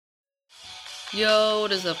Yo,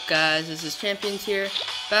 what is up guys, this is Champions here,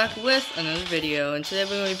 back with another video, and today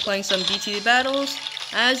we're going to be playing some BTD battles,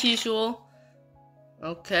 as usual.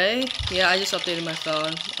 Okay, yeah, I just updated my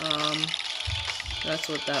phone, that's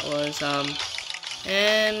what that was,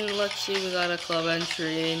 and let's see, we got a club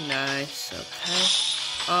entry, nice,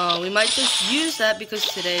 okay. We might just use that because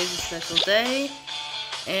today is a special day,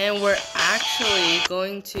 and we're actually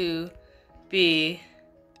going to be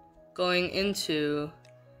going into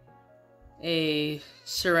a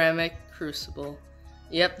ceramic crucible.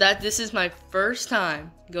 Yep, this is my first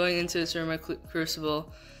time going into a ceramic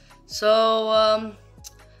crucible. So I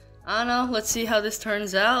don't know, let's see how this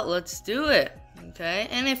turns out. Let's do it. Okay,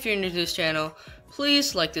 and if you're new to this channel,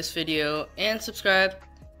 please like this video and subscribe,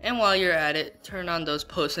 and while you're at it, turn on those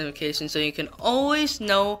post notifications so you can always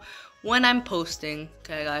know when I'm posting.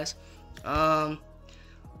 Okay guys,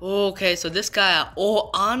 okay, so this guy,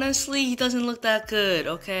 honestly, he doesn't look that good,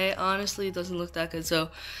 okay? Honestly, he doesn't look that good, so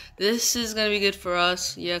this is gonna be good for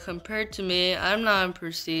us. Yeah, compared to me, I'm not in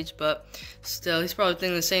Prestige, but still, he's probably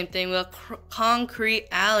thinking the same thing. We got Concrete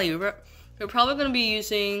Alley. We're probably gonna be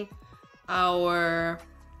using our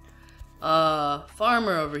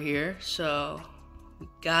farmer over here, so we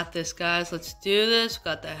got this, guys. Let's do this. We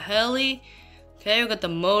got the heli. Okay, we got the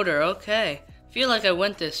motor. Okay, I feel like I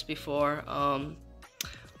went this before.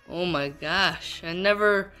 Oh my gosh, I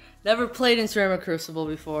never played in Ceramic Crucible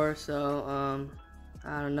before, so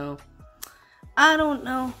I don't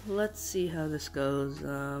know. Let's see how this goes.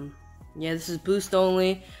 Yeah, this is boost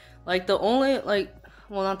only. Like the only,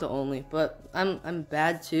 well, not the only, but I'm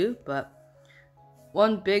bad too. But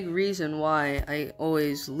one big reason why I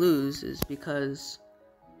always lose is because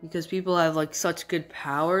people have like such good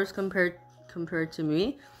powers compared to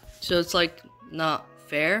me. So it's like not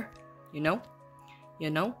fair, you know.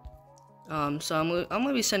 So I'm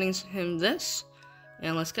gonna be sending him this,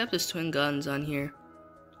 and let's get this twin guns on here.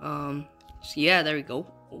 So yeah, there we go.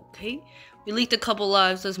 Okay, we leaked a couple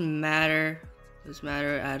lives. Doesn't matter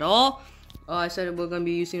at all. Oh, I said we're gonna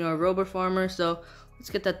be using our robot farmer, so let's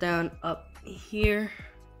get that down up here.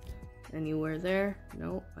 Anywhere there?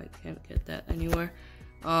 No, I can't get that anywhere.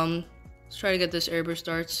 Let's try to get this airburst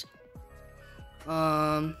starts.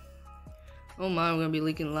 Oh my, we're gonna be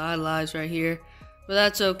leaking a lot of lives right here. But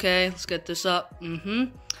that's okay. Let's get this up.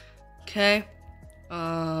 Okay.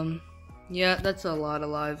 Yeah, that's a lot of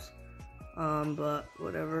lives. But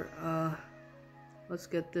whatever. Let's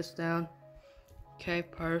get this down. Okay,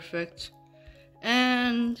 perfect.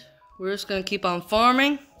 And we're just gonna keep on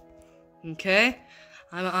farming. Okay.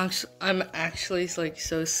 I'm actually like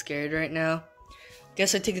so scared right now.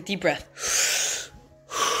 Guess I take a deep breath.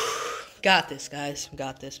 Got this, guys. We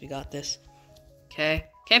got this. Okay.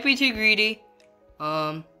 Can't be too greedy.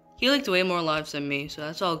 He leaked way more lives than me, so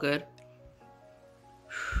that's all good.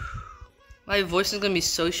 My voice is gonna be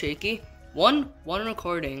so shaky. One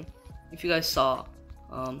recording, if you guys saw,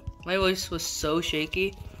 my voice was so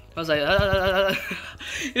shaky. I was like,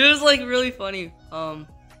 it was like really funny.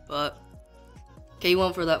 But okay, you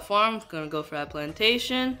went for that farm. Gonna go for that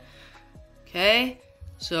plantation. Okay,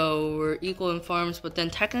 so we're equal in farms, but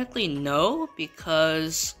then technically no,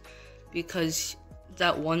 because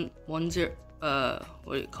that one zero.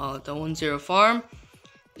 What do you call it? The 1-0 farm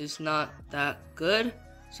is not that good.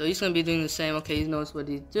 So he's gonna be doing the same. Okay, he knows what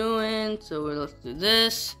he's doing. So let's do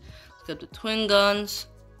this. Let's get the twin guns,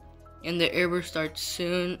 and the airburst starts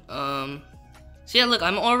soon. So yeah, look,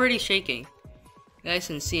 I'm already shaking. You guys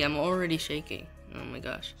can see I'm already shaking. Oh my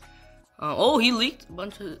gosh. Oh, he leaked a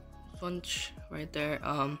bunch right there.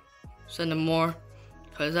 Send him more,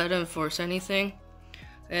 cause I didn't force anything,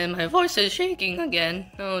 and my voice is shaking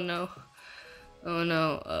again. Oh no.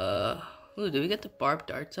 Ooh, do we get the barbed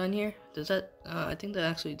darts on here? Does that, I think that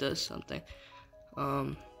actually does something.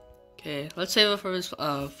 Okay, let's save it for his,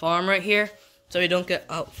 farm right here, so we don't get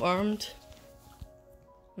out-farmed.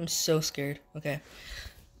 I'm so scared. Okay.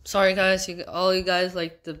 Sorry guys, all you guys,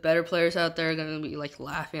 like, the better players out there are gonna be, like,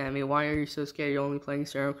 laughing at me. Why are you so scared? You're only playing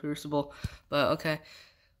Ceramic Crucible. But, okay.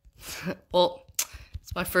 Well,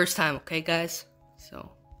 it's my first time, okay, guys?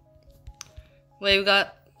 So. Wait, we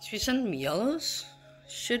got... Should we send them yellows?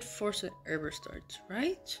 Should force an airburst starts,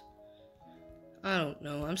 right? I don't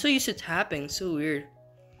know. I'm so used to tapping. It's so weird.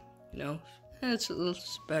 You know? It's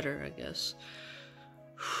better, I guess.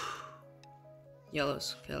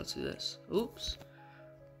 Yellows. Okay, let's do this. Oops.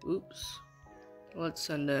 Let's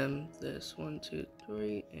send them this. 1, 2,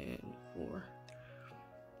 3, and 4.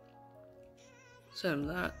 Send him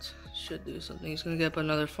that. Should do something. He's gonna get up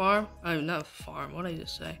another farm. Not farm. What did I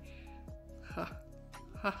just say?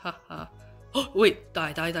 Oh, wait,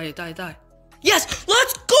 die. Yes,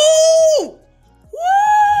 let's go!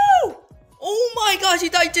 Woo! Oh my gosh, he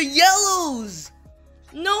died to yellows!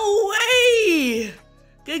 No way!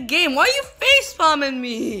 Good game. Why are you face bombing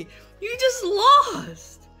me? You just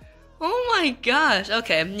lost. Oh my gosh.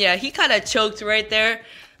 Okay, yeah, he kind of choked right there.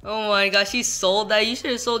 Oh my gosh, he sold that. You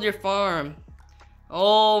should have sold your farm.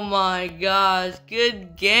 Oh my gosh,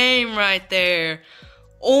 good game right there.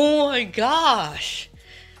 Oh my gosh.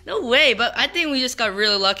 No way, but I think we just got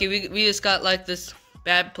really lucky. We just got like this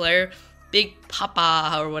bad player, Big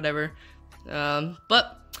Papa or whatever.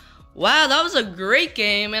 But wow, that was a great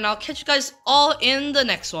game, and I'll catch you guys all in the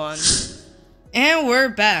next one. And we're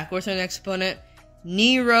back. What's our next opponent?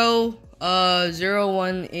 Nero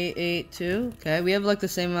 01882. Okay, we have like the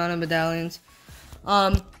same amount of medallions.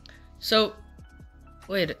 So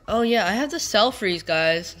wait, oh yeah, I have the cell freeze,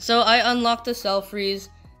 guys. So I unlocked the cell freeze.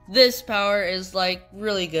 This power is like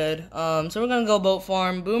really good. So we're gonna go boat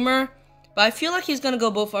farm Boomer, but I feel like he's gonna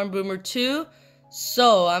go boat farm Boomer too.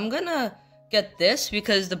 So I'm gonna get this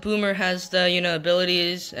because the Boomer has the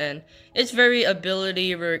abilities, and it's very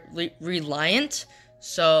ability reliant.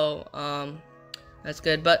 So that's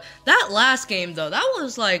good. But that last game though, that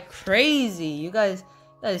was like crazy. You guys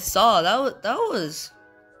saw that was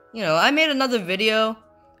I made another video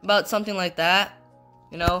about something like that.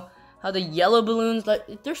 How the yellow balloons,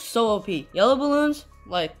 like, they're so OP. Yellow balloons,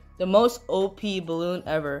 like, the most OP balloon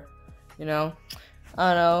ever. I don't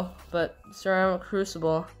know, but Ceramic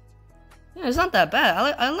Crucible, it's not that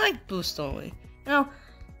bad. I like boost only.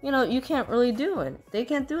 You can't really do it. They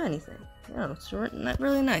can't do anything. It's not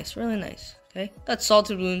really nice, really nice. Okay, got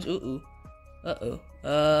salted balloons.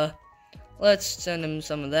 Let's send him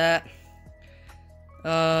some of that.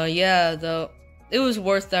 Yeah, though. It was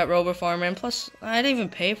worth that Robo Farmer, and plus, I didn't even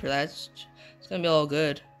pay for that. It's gonna be all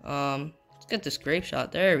good. Let's get this grape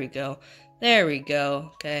shot. There we go. There we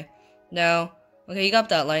go. Okay. Now, okay, you got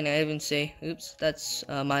that lightning. I didn't even see. Oops, that's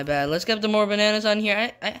my bad. Let's get the more bananas on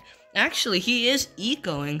here. Actually, he is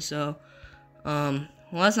ecoing, so well,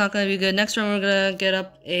 that's not gonna be good. Next round, we're gonna get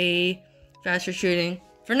up a faster shooting.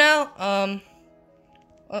 For now,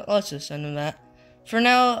 let's just send him that. For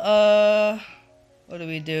now, what do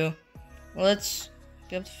we do? Let's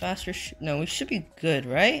get the faster no, we should be good,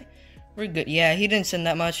 right? We're good. Yeah, he didn't send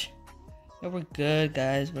that much. Yeah, we're good,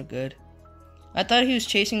 guys. We're good. I thought he was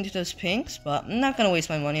chasing to those pinks, but I'm not gonna waste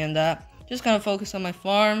my money on that. Just gonna focus on my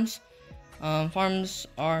farms. Farms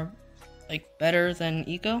are like better than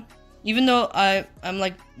eco, even though I'm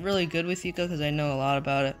like really good with eco because I know a lot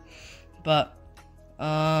about it. But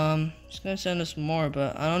just gonna send us more,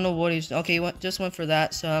 but I don't know what he's. Okay, he just went for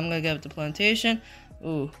that, so I'm gonna get the plantation.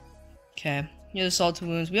 Ooh. Okay, he has assaulted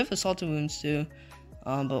wounds. We have assaulted wounds too.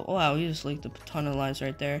 But wow, he just leaked a ton of lives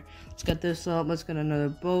right there. Let's get this up. Let's get another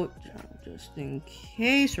boat just in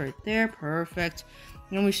case right there. Perfect.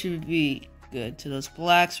 And we should be good to those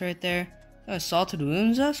blacks right there. Assaulted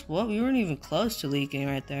wounds us? What? We weren't even close to leaking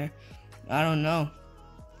right there. I don't know.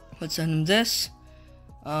 Let's send him this.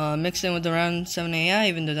 Mix in with the round 7 AI,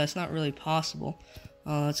 even though that's not really possible.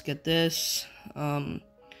 Let's get this.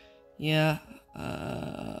 Yeah.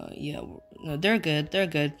 Yeah, no, they're good. They're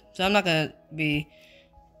good. So I'm not gonna be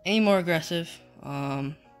any more aggressive.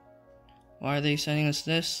 Why are they sending us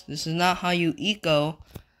this? This is not how you eco,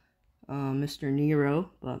 Mr.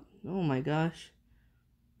 Nero. But oh my gosh.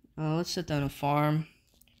 Let's sit down a farm.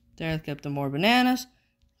 There, let's get the more bananas.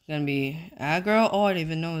 It's gonna be aggro. Oh, I didn't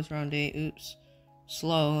even know it was round 8. Oops.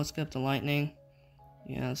 Slow. Let's get the lightning.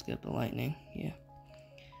 Yeah, let's get the lightning. Yeah.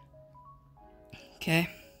 Okay.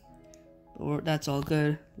 That's all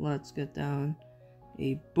good. Let's get down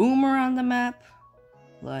a Boomer on the map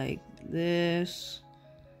like this.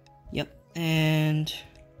 Yep. And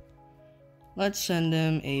let's send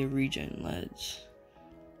them a region.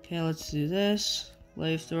 Okay, let's do this.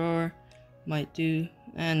 Flamethrower might do.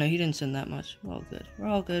 And no, he didn't send that much. We're all good. We're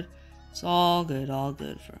all good. It's all good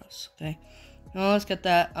for us. Okay. Now let's get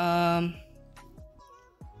that.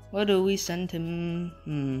 What do we send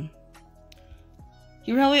him?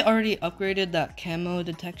 He probably already upgraded that camo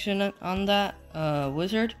detection on that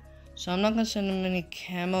wizard, so I'm not gonna send him any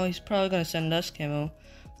camo. He's probably gonna send us camo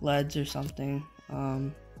leads or something.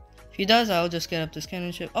 If he does, I'll just get up this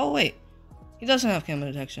cannon ship. Oh wait, he doesn't have camo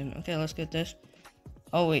detection. Okay, let's get this.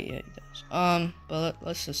 Oh wait, yeah, he does. But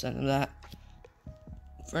let's just send him that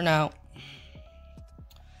for now.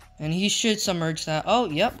 And he should submerge that. Oh,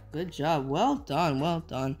 yep, good job. Well done, well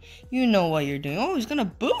done. You know what you're doing. Oh, he's gonna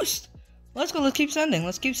boost. Let's go. Let's keep sending.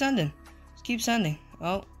 Let's keep sending. Let's keep sending.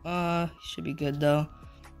 Oh, should be good though.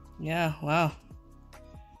 Yeah. Wow.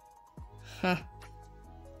 Huh.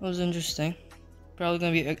 That was interesting. Probably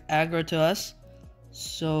gonna be aggro to us.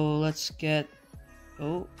 So let's get.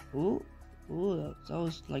 Oh, that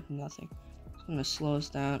was like nothing. It's gonna slow us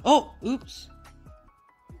down. Oh, oops.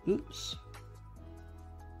 Oops.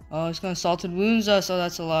 Oh, it's gonna salted wounds us. Oh,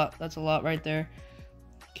 that's a lot. That's a lot right there.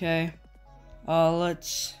 Okay.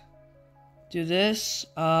 Let's do this.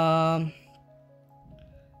 Oh,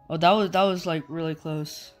 that was like really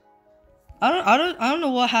close. I don't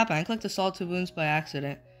know what happened. I clicked the salted wounds by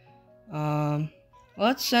accident.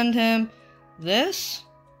 Let's send him this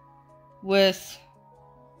with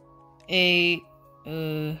a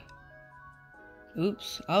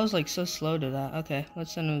oops, I was like so slow to that. Okay,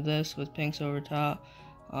 let's send him this with pinks over top.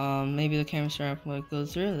 Maybe the camera strap might go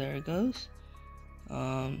through. There it goes.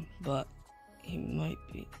 But he might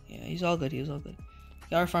be. Yeah, he's all good. He's all good.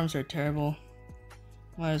 Our farms are terrible.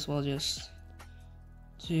 Might as well just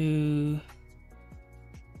do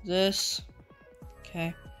this.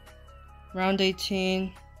 Okay. Round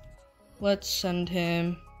 18. Let's send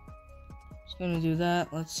him. Just gonna do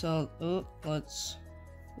that. Let's sell. Oh, let's.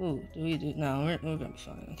 Ooh, do we do? No, we're gonna be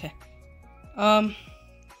fine. Okay.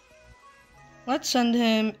 Let's send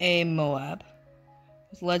him a Moab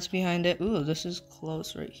with leads behind it. Ooh, this is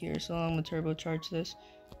close right here. So I'm gonna turbocharge this.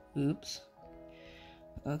 Oops.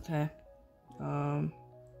 Okay.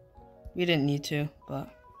 We didn't need to, but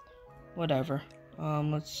whatever.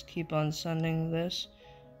 Let's keep on sending this.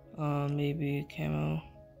 Maybe camo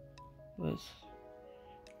with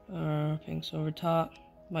pinks over top.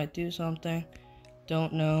 Might do something.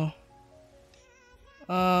 Don't know.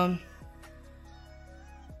 Yeah,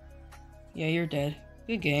 you're dead.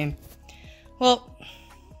 Good game. Well,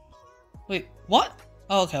 wait, what?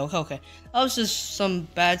 Oh, okay. That was just some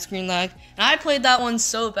bad screen lag. And I played that one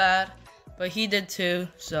so bad, but he did too,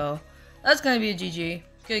 so that's gonna be a GG.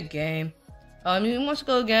 Good game. He wants to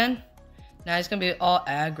go again. Nah, he's gonna be all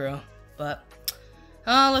aggro, but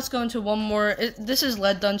let's go into one more. This is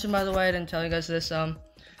lead dungeon, by the way. I didn't tell you guys this.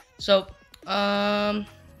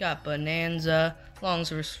 Got Bonanza. Long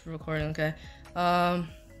as we're recording, okay.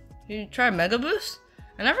 You try Mega Boost?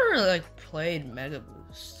 I never really like played Mega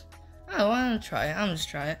Boost. I want to try it. I'm just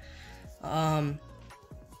try it.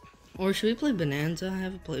 Or should we play Bonanza? I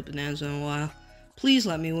haven't played Bonanza in a while. Please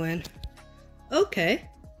let me win. Okay.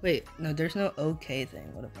 Wait, no, there's no okay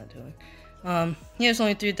thing. What am I doing? He has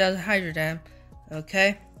only 3,000 Hydro Dam.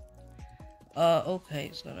 Okay. Okay,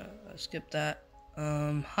 it's gonna skip that.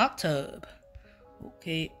 Hot tub.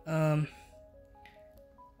 Okay,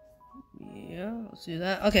 yeah, let's do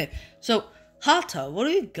that. Okay, so hot tub. What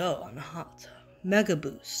do we go on the hot tub? Mega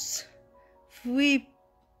boosts. If we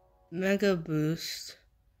mega boost,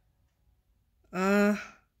 yeah,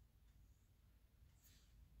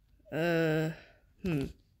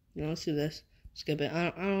 let's do this. Skip it.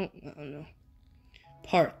 I don't know.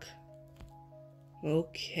 Park.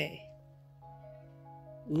 Okay.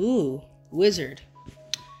 Ooh, wizard.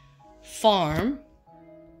 Farm.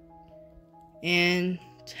 And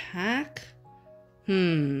tack.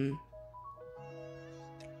 Do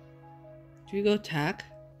we go tack?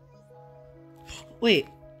 Wait,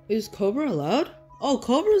 is Cobra allowed? Oh,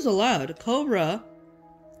 Cobra's allowed. Cobra.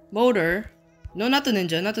 Motor. No, not the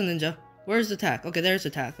ninja. Where's the tack? Okay, there's the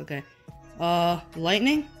tack. Okay.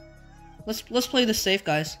 Lightning? Let's play this safe,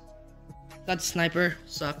 guys. Got sniper.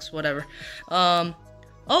 Sucks. Whatever.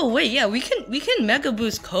 Oh wait, yeah, we can mega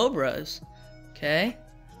boost Cobras. Okay.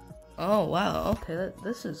 Oh wow. Okay,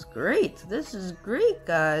 this is great. This is great,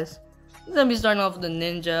 guys. He's gonna be starting off with the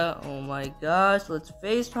ninja. Oh my gosh. Let's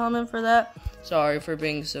facepalm him for that. Sorry for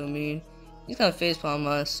being so mean. He's gonna facepalm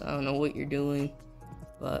us. I don't know what you're doing,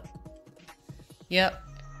 but yep.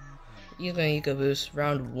 He's gonna eco boost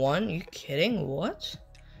round 1. Are you kidding? What?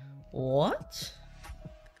 Let's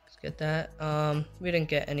get that. We didn't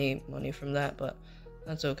get any money from that, but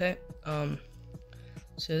that's okay.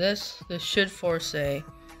 So this should force a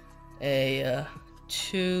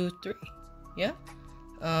 2-3. Yeah.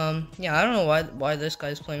 Yeah, I don't know why this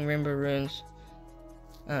guy's playing Rainbow Runes.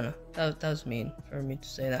 I don't know. That was mean for me to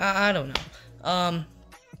say that. I don't know.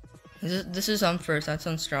 This is on first. That's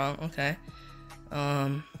on strong. Okay.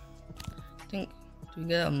 I think, do we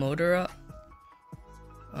get a motor up?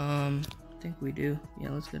 I think we do. Yeah,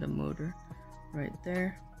 let's get a motor right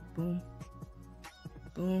there. Boom.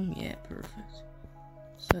 Boom. Yeah, perfect.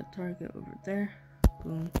 Set target over there.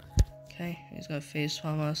 Boom. Okay, he's gonna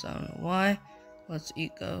facepalm us. I don't know why. Let's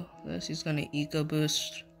eco this. He's gonna eco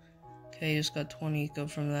boost. Okay, he just got 20 eco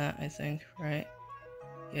from that, I think, right?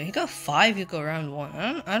 Yeah, he got 5 eco round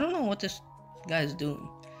 1. I don't know what this guy's doing.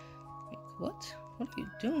 Like, what? What are you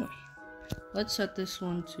doing? Let's set this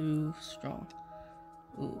one to strong.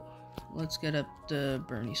 Ooh, let's get up the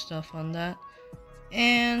Bernie stuff on that.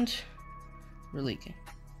 And we're leaking.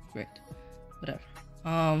 Great. Whatever.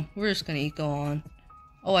 We're just gonna eco on.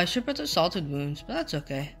 Oh, I should put the salted wounds, but that's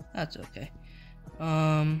okay. That's okay.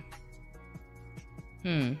 Got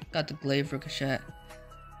the glaive ricochet.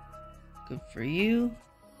 Good for you.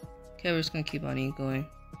 Okay, we're just gonna keep on ecoing.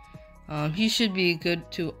 He should be good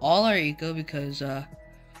to all our eco because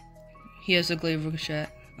he has a glaive ricochet.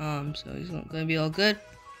 So he's gonna be all good.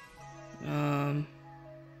 I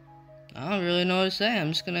don't really know what to say.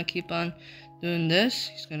 I'm just gonna keep on doing this.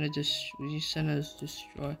 He's gonna send us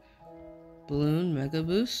destroy balloon mega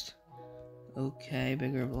boost. Okay,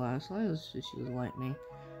 bigger blast. Let's just use lightning.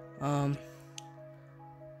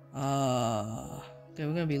 Okay,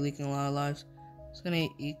 we're gonna be leaking a lot of lives. It's gonna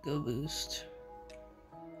eco boost.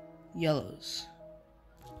 Yellows.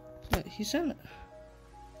 Wait, he sent it.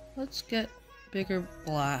 Let's get bigger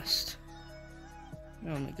blast.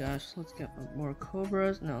 Oh my gosh, let's get more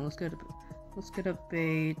cobras. No, let's get a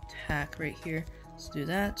bait attack right here. Let's do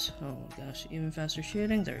that. Oh my gosh, even faster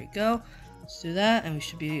shooting. There we go. Let's do that, and we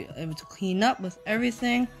should be able to clean up with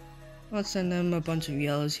everything. Let's send them a bunch of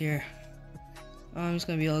yellows here. It's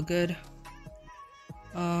gonna be all good.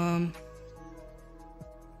 I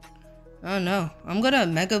don't know. I'm gonna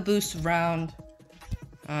mega boost round.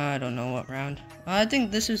 I don't know what round. I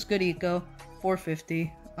think this is good eco.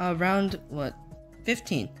 450. Round what?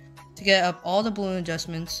 15. To get up all the balloon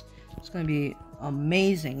adjustments. It's gonna be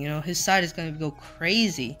amazing. You know, his side is gonna go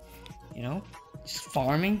crazy. You know, just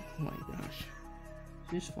farming. Oh my gosh,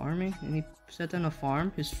 just farming. And he set down a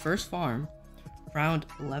farm. His first farm. Round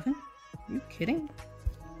 11. Are you kidding?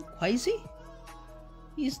 Crazy?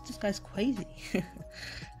 This guy's crazy.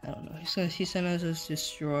 I don't know. He sent us a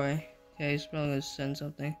destroy. Okay, he's probably gonna send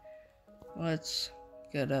something. Let's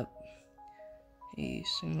get up a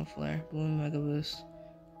signal flare, balloon mega boost.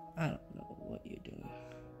 I don't know what you're doing.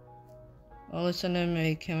 Well, let's send him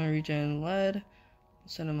a camo regen lead.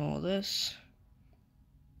 Let's send him all this.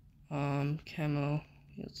 Camo.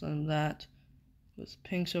 Let's send him that with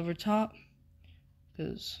pinks over top.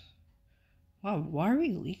 Because, wow, why are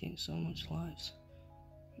we leaking so much lives?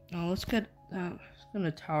 Oh, let's get that. It's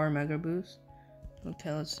gonna tower mega boost.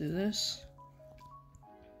 Okay, let's do this.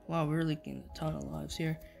 Wow, we're leaking a ton of lives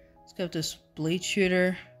here. Let's get this blade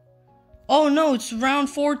shooter. Oh no, it's round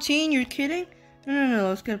 14. You're kidding? No.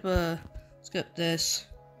 Let's get this.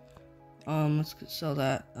 Let's sell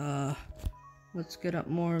that. Let's get up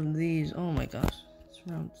more of these. Oh my gosh, it's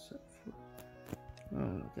round 7. Oh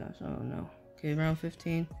my gosh, oh no. Okay, round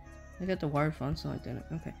 15. I got the wired phone, so I didn't.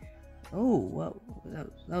 Okay. Oh, whoa, that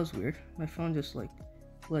was weird. My phone just like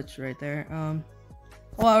glitched right there. Oh,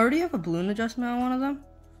 I already have a balloon adjustment on one of them.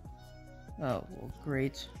 Oh, well,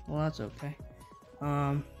 great. Well, that's okay.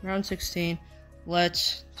 Round 16.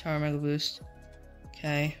 Let's tower mega boost.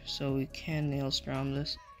 Okay, so we can nail strom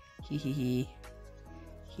this. Hee hee hee.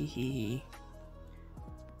 Hee hee hee.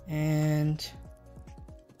 And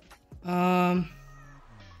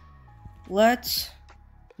let's.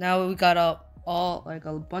 Now we got all like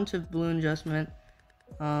a bunch of balloon adjustment.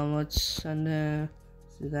 Let's send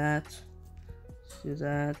let's do that. Let's do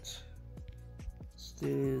that. Let's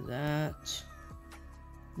do that.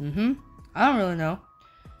 I don't really know.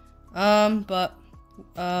 But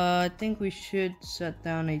I think we should set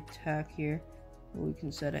down a tack here. We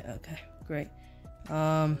can set it. Okay, great.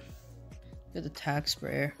 Get the tack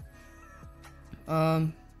sprayer.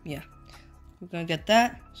 Yeah. We're gonna get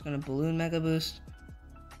that. It's gonna balloon mega boost.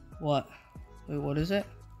 What? Wait, what is it?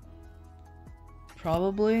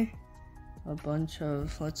 Probably a bunch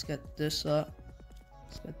of. Let's get this up.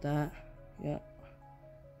 Let's get that. Yeah.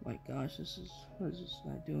 My gosh, what is this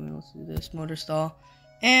guy doing? Let's do this motor stall,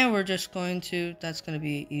 and we're just going to. That's gonna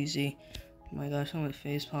be easy. Oh my gosh, I'm gonna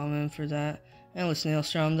face palm in for that, and let's nail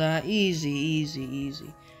strom that. Easy.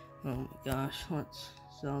 Oh my gosh, let's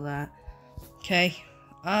sell that. Okay.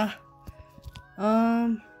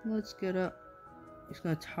 Let's get up. It's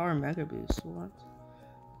gonna tower mega boost. What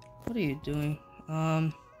are you doing?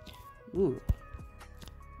 Ooh.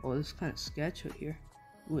 Oh, this is kind of sketchy here.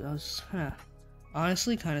 Ooh, that was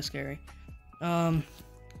honestly kind of scary.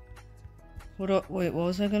 Wait, what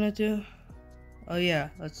was I gonna do? Oh yeah,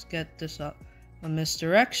 let's get this up. A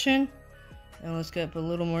misdirection, and let's get a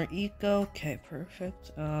little more eco. Okay,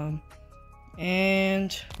 perfect.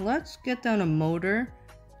 And let's get down a motor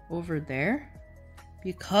over there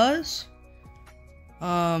because,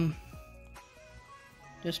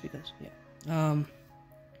 just because, yeah.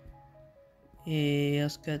 Yeah,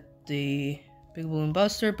 let's get the big balloon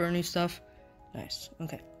buster, burning stuff. Nice.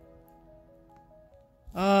 Okay.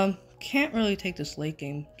 Can't really take this late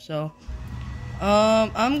game, so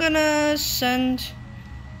I'm gonna send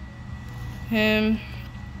him.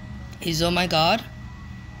 He's oh my god.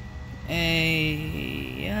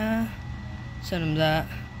 Send Send him that.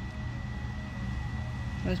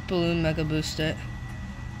 Let's balloon mega boost it.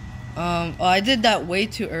 Oh, I did that way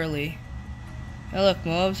too early. Hey, look,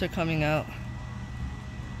 mobs are coming out.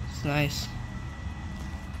 It's nice.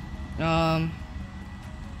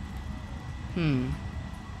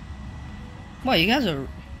 What, you guys are...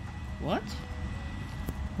 What?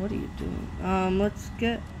 What are you doing? Let's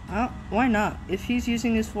get... why not? If he's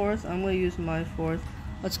using his fourth, I'm gonna use my fourth.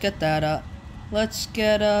 Let's get that up. Let's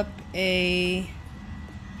get up a...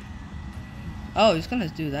 Oh, he's gonna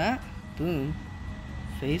do that? Boom.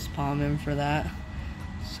 Facepalm him for that.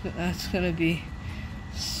 That's gonna be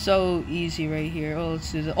so easy right here. Oh, let's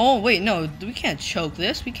do that. Oh, wait, no. We can't choke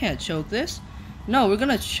this. We can't choke this. No, we're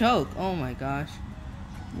gonna choke. Oh my gosh.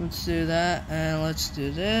 Let's do that. And let's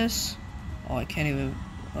do this. Oh, I can't even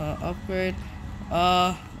upgrade.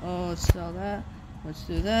 Oh, let's sell that. Let's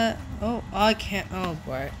do that. Oh, I can't. Oh,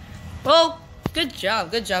 boy. Well, good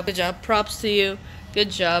job. Good job. Good job. Props to you. Good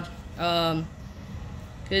job.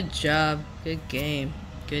 Good job. Good game.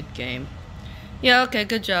 Good game. Yeah, okay,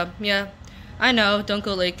 good job. Yeah. I know, don't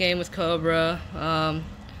go late game with Cobra.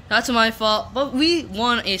 That's my fault. But we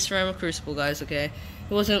won a ceramic crucible, guys, okay?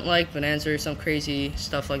 It wasn't like Bonanza or some crazy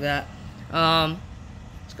stuff like that.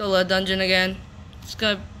 Let's go lead dungeon again. It's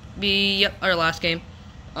gonna be, yep, our last game.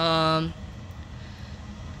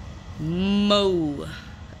 Mo.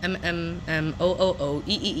 M-M-M-O-O-O-E-E-E.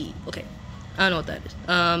 Okay. I don't know what that is.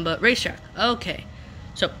 But racetrack. Okay.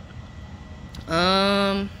 So,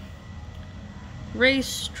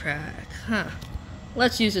 racetrack, huh?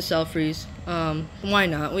 Let's use the self freeze. Why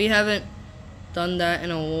not? We haven't done that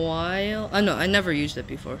in a while. No, I never used it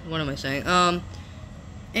before. What am I saying?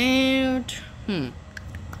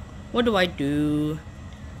 What do I do?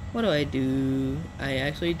 What do I do? I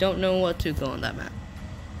actually don't know what to go on that map.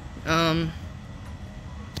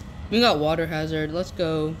 We got water hazard. Let's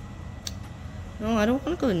go. No, I don't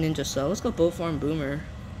want to go ninja cell. Let's go bow farm boomer.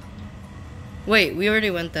 Wait, we already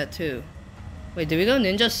went that too. Wait, did we go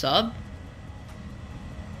ninja sub?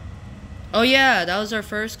 Oh yeah, that was our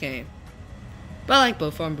first game. But I like bow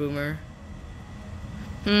farm boomer.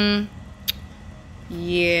 Yeah,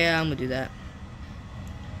 I'm gonna do that.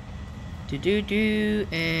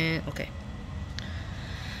 And okay.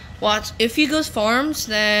 Watch, if he goes farms,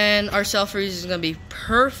 then our self freeze is gonna be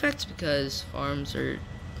perfect because farms are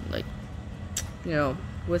like, you know,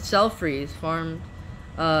 with self freeze, farm,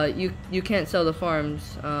 you can't sell the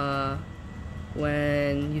farms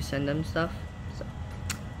when you send them stuff. So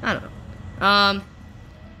I don't know.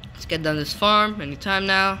 Let's get done this farm anytime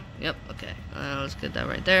now. Yep. Okay. Let's get that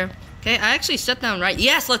right there. Okay. I actually set down right.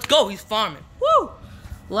 Yes. Let's go. He's farming. Woo.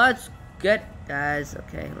 Let's get guys.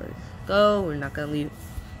 Okay. Let's go. We're not gonna leave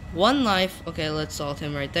one life. Okay. Let's salt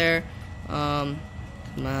him right there. Come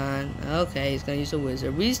on. Okay. He's gonna use a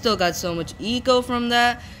wizard. We still got so much eco from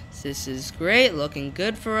that. This is great. Looking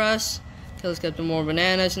good for us. Okay. Let's get the more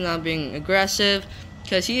bananas and not being aggressive.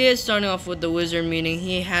 Because he is starting off with the wizard, meaning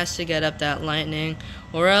he has to get up that lightning,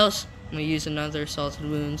 or else I'm going to use another salted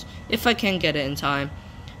wounds, if I can get it in time.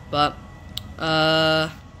 But, wow,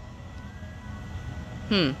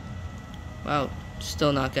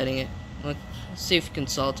 still not getting it. Let's see if we can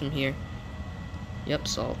salt him here. Yep,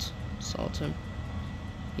 salt him.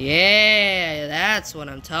 Yeah, that's what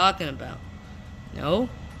I'm talking about. No?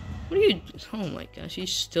 What are you, oh my gosh,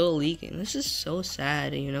 he's still leaking. This is so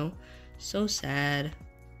sad, you know? So sad.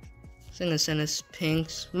 I'm gonna send us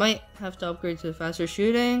pinks. Might have to upgrade to faster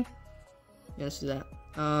shooting. Yeah, let's do that.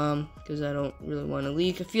 Because I don't really want to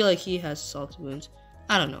leak. I feel like he has salted wounds.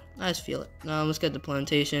 I don't know. I just feel it. Let's get the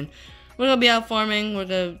plantation. We're gonna be out farming. We're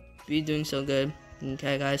gonna be doing so good.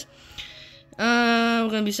 Okay, guys. We're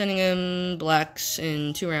gonna be sending him blacks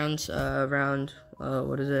in 2 rounds.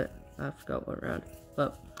 What is it? I forgot what round.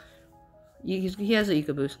 But he has an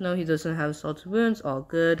eco boost. No, he doesn't have salted wounds. All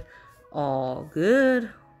good. All good.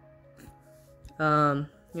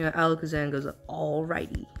 Alakazam goes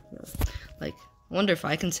alrighty. You know, like, I wonder if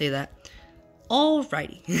I can say that.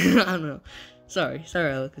 Alrighty. I don't know. Sorry,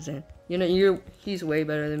 Alakazam. You know, he's way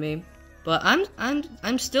better than me. But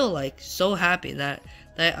I'm still like so happy that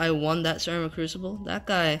I won that ceramic crucible. That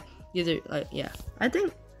guy yeah. I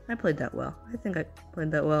think I played that well.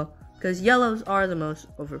 Because yellows are the most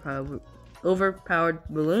overpowered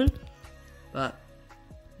balloon. But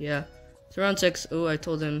yeah. So round 6, oh, I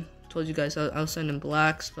told you guys I'll send him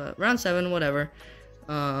blacks, but round 7, whatever.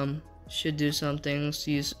 Should do something. Let's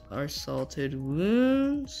use our salted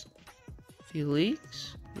wounds. A few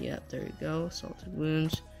leaks. Yeah, there you go. Salted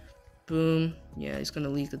wounds. Boom. Yeah, he's gonna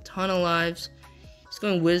leak a ton of lives. He's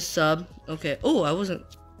going whiz sub. Okay. Oh, I wasn't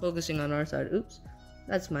focusing on our side. Oops.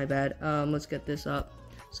 That's my bad. Let's get this up.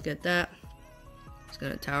 Let's get that. He's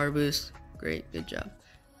gonna tower boost. Great, good job.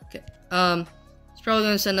 Okay. He's probably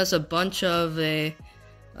gonna send us a bunch of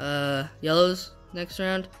yellows next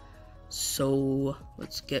round. So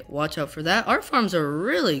let's watch out for that. Our farms are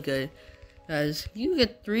really good, guys. You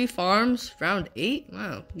get 3 farms round 8.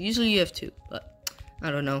 Wow. Usually you have 2, but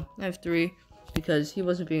I don't know. I have 3 because he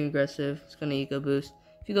wasn't being aggressive. He's gonna eco boost.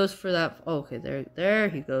 If he goes for that, oh, okay, there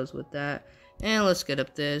he goes with that. And let's get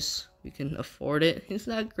up this. We can afford it.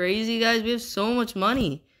 Isn't that crazy, guys? We have so much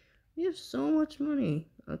money. We have so much money.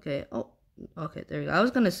 Okay. Oh, okay. There you go. I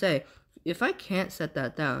was gonna say if I can't set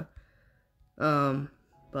that down,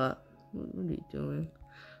 but. What are you doing?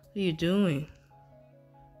 What are you doing?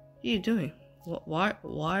 What are you doing? Why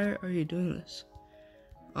are you doing this?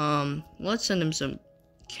 Let's send him some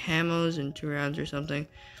camos in 2 rounds or something.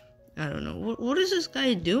 I don't know. What is this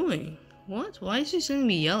guy doing? What? Why is he sending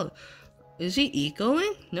me yellow? Is he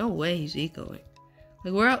ecoing? No way he's ecoing.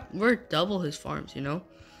 Like we're double his farms, you know?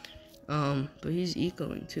 But he's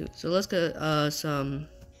ecoing too. So let's get some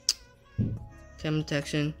chem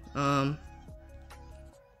detection.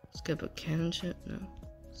 Let's get up a cannon ship. No.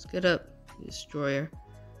 Let's get up the destroyer.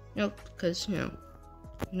 Nope, because you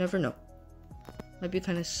never know. Might be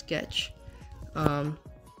kind of sketch.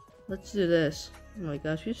 Let's do this. Oh my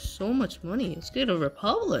gosh, we have so much money. Let's get a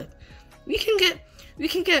republic. We can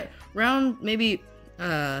get round maybe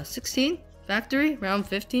 16 factory, round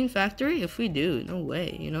 15 factory if we do. No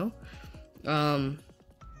way, you know.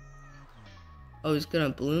 Oh, he's gonna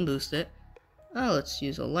balloon boost it. Oh, let's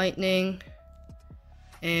use a lightning.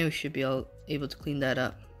 And we should be able to clean that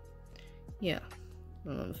up. Yeah.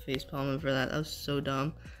 I'm face palming for that. That was so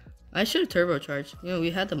dumb. I should have turbocharged. You know,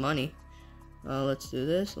 we had the money. Let's do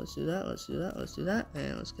this. Let's do that. Let's do that. Let's do that.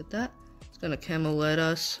 And let's get that. It's gonna camo let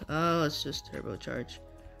us. Let's just turbocharge.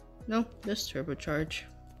 No, just turbocharge.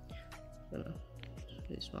 Gonna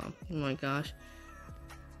face palm. Oh my gosh.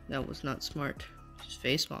 That was not smart. Just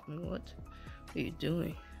face palming. What are you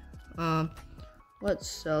doing? Let's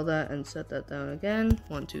sell that and set that down again.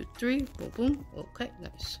 1, 2, 3. Boom, boom. Okay,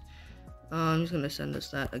 nice. He's gonna send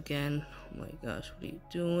us that again. Oh my gosh, what are you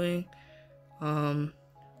doing?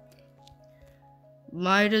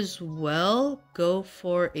 Might as well go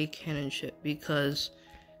for a cannon ship because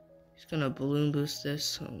he's gonna balloon boost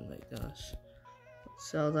this. Oh my gosh.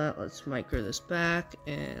 Let's sell that. Let's micro this back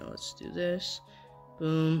and let's do this.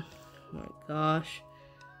 Boom. Oh my gosh.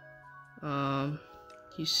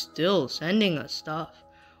 He's still sending us stuff.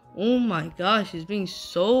 Oh my gosh, he's being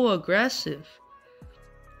so aggressive.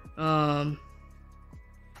 I'm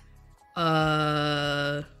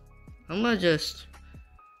gonna just.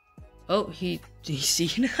 Oh, he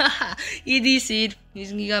DC'd. He DC'd.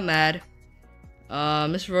 He got mad.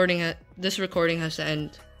 This recording has to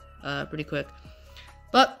end pretty quick.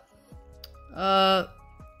 But I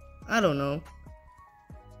don't know.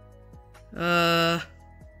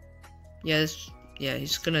 Yeah,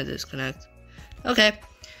 he's gonna disconnect. Okay.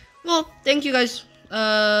 Well, thank you guys.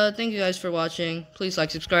 Thank you guys for watching. Please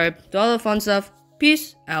like, subscribe, do all the fun stuff.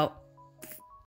 Peace out.